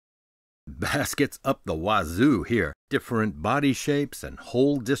baskets up the wazoo here. Different body shapes and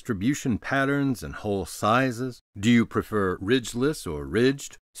hole distribution patterns and hole sizes. Do you prefer ridgeless or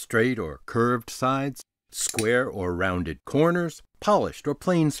ridged, straight or curved sides, square or rounded corners, polished or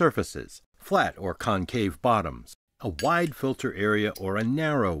plain surfaces, flat or concave bottoms, a wide filter area or a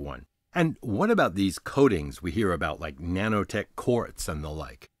narrow one? And what about these coatings we hear about like nanotech quartz and the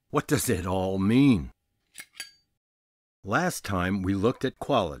like? What does it all mean? Last time we looked at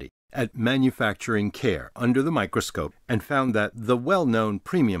quality, at manufacturing care under the microscope, and found that the well-known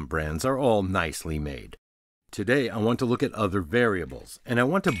premium brands are all nicely made. Today I want to look at other variables, and I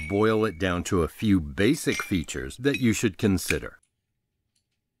want to boil it down to a few basic features that you should consider.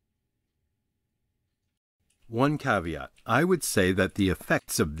 One caveat: I would say that the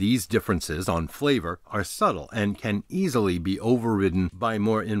effects of these differences on flavor are subtle and can easily be overridden by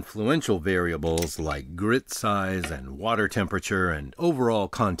more influential variables like grit size and water temperature and overall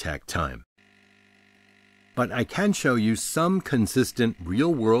contact time. But I can show you some consistent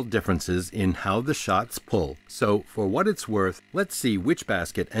real-world differences in how the shots pull, so for what it's worth, let's see which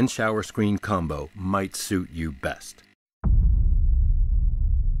basket and shower screen combo might suit you best.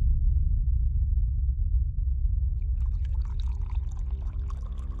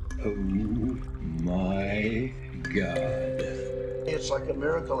 Oh my God. It's like a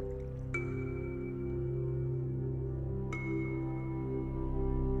miracle.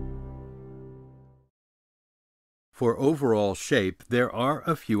 For overall shape, there are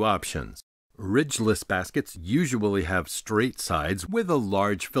a few options. Ridgeless baskets usually have straight sides with a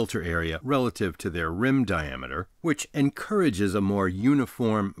large filter area relative to their rim diameter, which encourages a more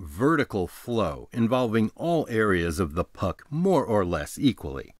uniform vertical flow involving all areas of the puck more or less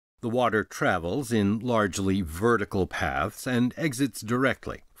equally. The water travels in largely vertical paths and exits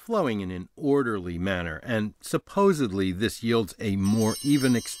directly, flowing in an orderly manner, and supposedly this yields a more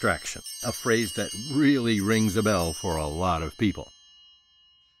even extraction, a phrase that really rings a bell for a lot of people.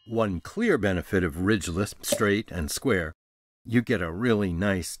 One clear benefit of ridgeless, straight, and square: you get a really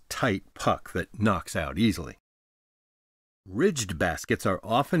nice, tight puck that knocks out easily. Ridged baskets are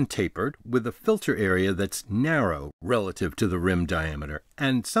often tapered with a filter area that's narrow relative to the rim diameter,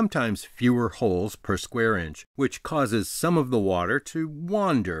 and sometimes fewer holes per square inch, which causes some of the water to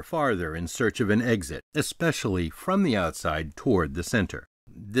wander farther in search of an exit, especially from the outside toward the center.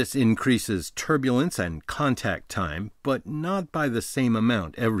 This increases turbulence and contact time, but not by the same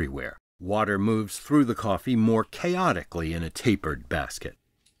amount everywhere. Water moves through the coffee more chaotically in a tapered basket.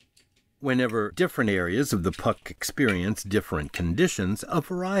 Whenever different areas of the puck experience different conditions, a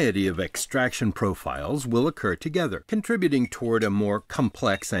variety of extraction profiles will occur together, contributing toward a more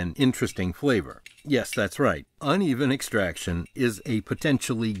complex and interesting flavor. Yes, that's right. Uneven extraction is a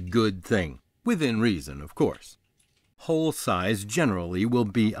potentially good thing, within reason, of course. Hole size generally will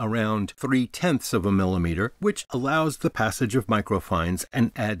be around 0.3 of a millimeter, which allows the passage of microfines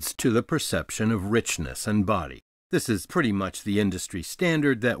and adds to the perception of richness and body. This is pretty much the industry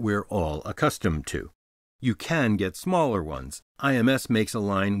standard that we're all accustomed to. You can get smaller ones. IMS makes a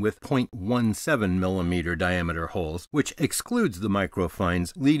line with 0.17 millimeter diameter holes, which excludes the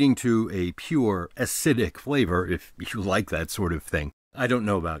microfines, leading to a pure acidic flavor, if you like that sort of thing. I don't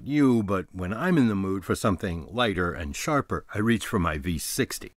know about you, but when I'm in the mood for something lighter and sharper, I reach for my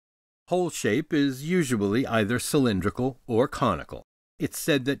V60. Hole shape is usually either cylindrical or conical. It's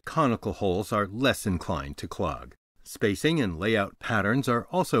said that conical holes are less inclined to clog. Spacing and layout patterns are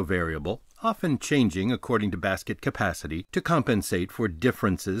also variable, often changing according to basket capacity to compensate for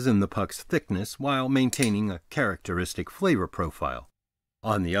differences in the puck's thickness while maintaining a characteristic flavor profile.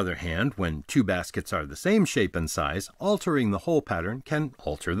 On the other hand, when two baskets are the same shape and size, altering the hole pattern can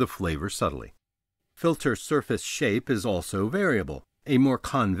alter the flavor subtly. Filter surface shape is also variable. A more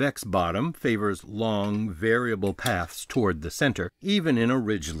convex bottom favors long, variable paths toward the center, even in a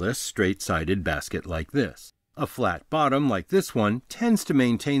ridgeless, straight-sided basket like this. A flat bottom like this one tends to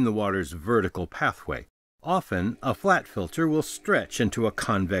maintain the water's vertical pathway. Often, a flat filter will stretch into a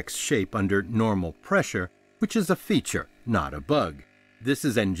convex shape under normal pressure, which is a feature, not a bug. This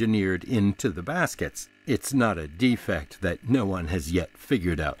is engineered into the baskets. It's not a defect that no one has yet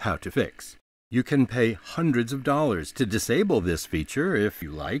figured out how to fix. You can pay hundreds of dollars to disable this feature if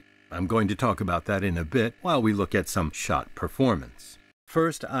you like. I'm going to talk about that in a bit while we look at some shot performance.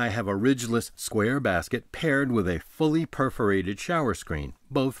 First, I have a ridgeless square basket paired with a fully perforated shower screen,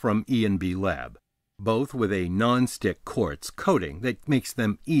 both from E&B Lab, both with a non-stick quartz coating that makes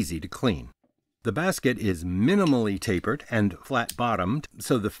them easy to clean. The basket is minimally tapered and flat-bottomed,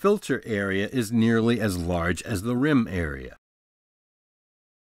 so the filter area is nearly as large as the rim area.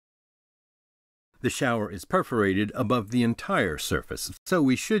 The shower is perforated above the entire surface, so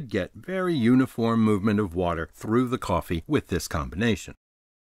we should get very uniform movement of water through the coffee with this combination.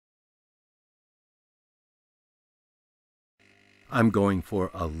 I'm going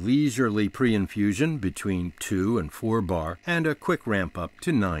for a leisurely pre-infusion between 2 and 4 bar and a quick ramp up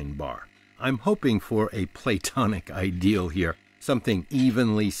to 9 bar. I'm hoping for a platonic ideal here, something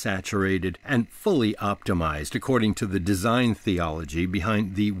evenly saturated and fully optimized according to the design theology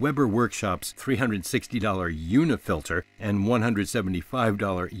behind the Weber Workshop's $360 Unifilter and $175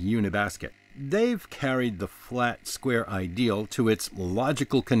 Unibasket. They've carried the flat, square ideal to its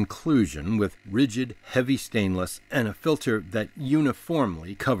logical conclusion with rigid, heavy stainless and a filter that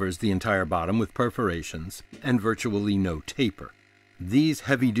uniformly covers the entire bottom with perforations and virtually no taper. These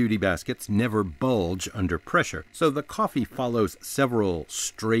heavy-duty baskets never bulge under pressure, so the coffee follows several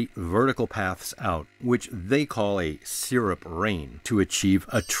straight vertical paths out, which they call a syrup rain, to achieve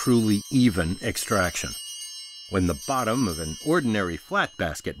a truly even extraction. When the bottom of an ordinary flat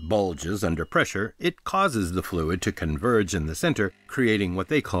basket bulges under pressure, it causes the fluid to converge in the center, creating what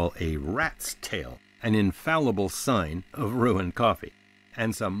they call a rat's tail, an infallible sign of ruined coffee.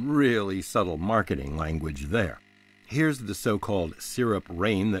 And some really subtle marketing language there. Here's the so-called syrup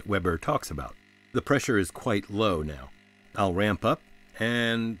rain that Weber talks about. The pressure is quite low now. I'll ramp up,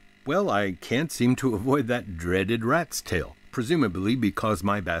 and, well, I can't seem to avoid that dreaded rat's tail, presumably because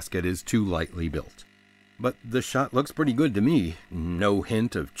my basket is too lightly built. But the shot looks pretty good to me. No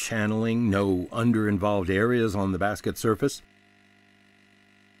hint of channeling, no under-involved areas on the basket surface.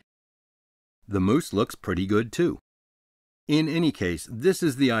 The mousse looks pretty good too. In any case, this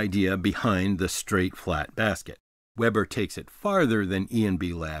is the idea behind the straight flat basket. Weber takes it farther than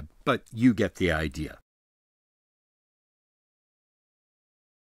E&B Lab, but you get the idea.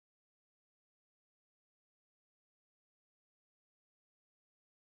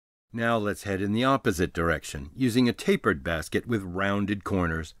 Now let's head in the opposite direction, using a tapered basket with rounded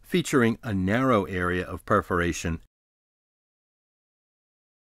corners, featuring a narrow area of perforation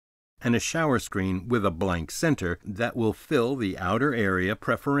and a shower screen with a blank center that will fill the outer area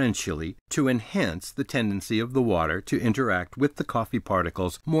preferentially to enhance the tendency of the water to interact with the coffee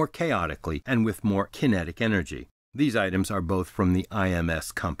particles more chaotically and with more kinetic energy. These items are both from the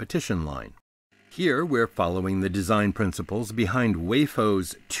IMS competition line. Here we're following the design principles behind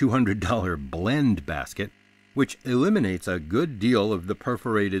WAFO's $200 blend basket, which eliminates a good deal of the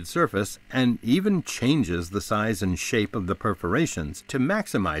perforated surface and even changes the size and shape of the perforations to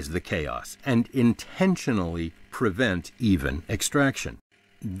maximize the chaos and intentionally prevent even extraction.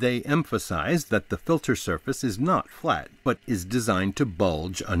 They emphasize that the filter surface is not flat, but is designed to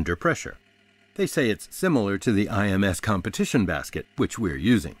bulge under pressure. They say it's similar to the IMS competition basket, which we're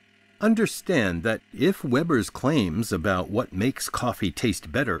using. Understand that if Weber's claims about what makes coffee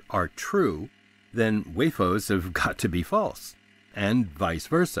taste better are true, then WAFO's have got to be false, and vice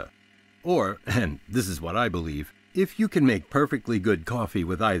versa. Or, and this is what I believe, if you can make perfectly good coffee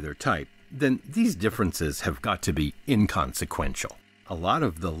with either type, then these differences have got to be inconsequential. A lot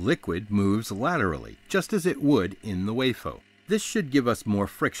of the liquid moves laterally, just as it would in the WAFO. This should give us more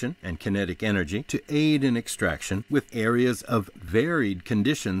friction and kinetic energy to aid in extraction with areas of varied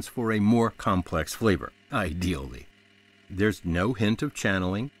conditions for a more complex flavor, ideally. There's no hint of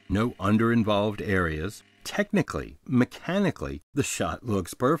channeling, no under-involved areas. Technically, mechanically, the shot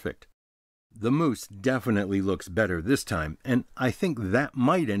looks perfect. The mousse definitely looks better this time, and I think that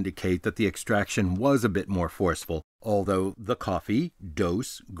might indicate that the extraction was a bit more forceful, although the coffee,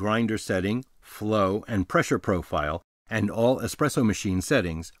 dose, grinder setting, flow, and pressure profile, and all espresso machine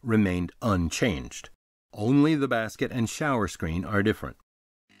settings remained unchanged. Only the basket and shower screen are different.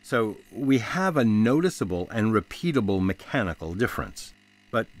 So we have a noticeable and repeatable mechanical difference.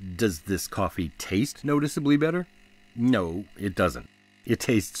 But does this coffee taste noticeably better? No, it doesn't. It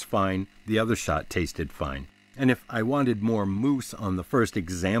tastes fine. The other shot tasted fine. And if I wanted more mousse on the first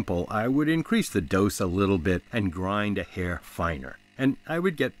example, I would increase the dose a little bit and grind a hair finer. And I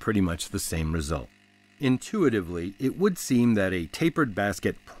would get pretty much the same result. Intuitively, it would seem that a tapered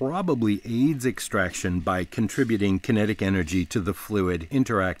basket probably aids extraction by contributing kinetic energy to the fluid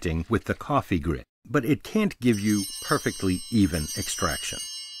interacting with the coffee grit, but it can't give you perfectly even extraction.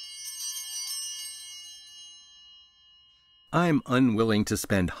 I'm unwilling to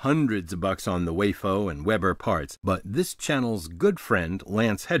spend hundreds of bucks on the WAFO and Weber parts, but this channel's good friend,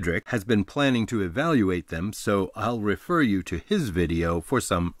 Lance Hedrick, has been planning to evaluate them, so I'll refer you to his video for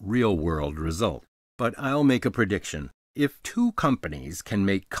some real-world result. But I'll make a prediction. If two companies can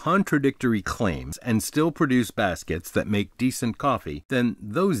make contradictory claims and still produce baskets that make decent coffee, then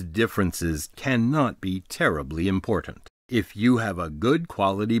those differences cannot be terribly important. If you have a good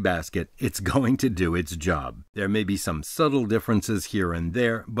quality basket, it's going to do its job. There may be some subtle differences here and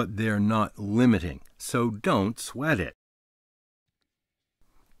there, but they're not limiting, so don't sweat it.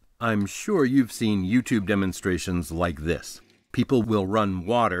 I'm sure you've seen YouTube demonstrations like this. People will run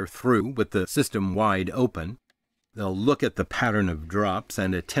water through with the system wide open. They'll look at the pattern of drops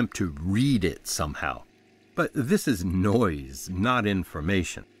and attempt to read it somehow. But this is noise, not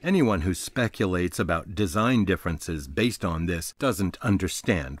information. Anyone who speculates about design differences based on this doesn't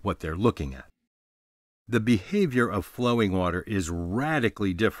understand what they're looking at. The behavior of flowing water is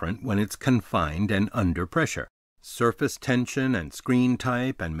radically different when it's confined and under pressure. Surface tension and screen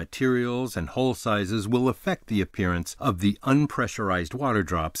type and materials and hole sizes will affect the appearance of the unpressurized water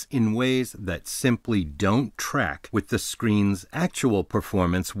drops in ways that simply don't track with the screen's actual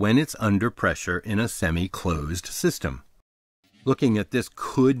performance when it's under pressure in a semi-closed system. Looking at this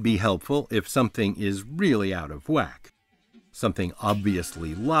could be helpful if something is really out of whack. Something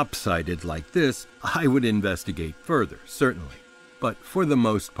obviously lopsided like this, I would investigate further, certainly. But for the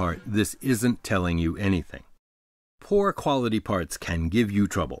most part, this isn't telling you anything. Poor quality parts can give you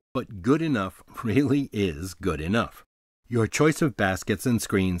trouble, but good enough really is good enough. Your choice of baskets and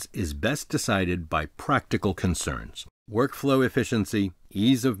screens is best decided by practical concerns: workflow efficiency,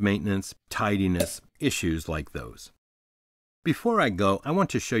 ease of maintenance, tidiness, issues like those. Before I go, I want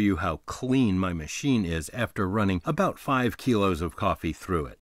to show you how clean my machine is after running about 5 kilos of coffee through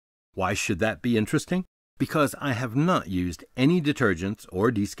it. Why should that be interesting? Because I have not used any detergents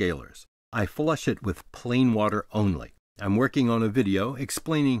or descalers. I flush it with plain water only. I'm working on a video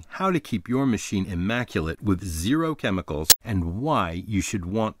explaining how to keep your machine immaculate with 0 chemicals and why you should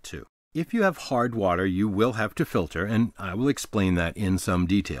want to. If you have hard water, you will have to filter, and I will explain that in some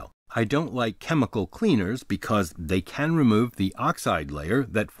detail. I don't like chemical cleaners because they can remove the oxide layer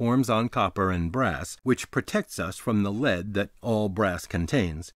that forms on copper and brass, which protects us from the lead that all brass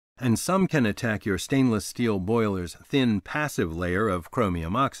contains, and some can attack your stainless steel boiler's thin passive layer of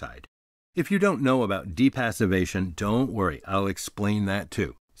chromium oxide. If you don't know about depassivation, don't worry, I'll explain that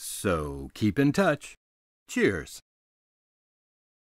too. So keep in touch. Cheers!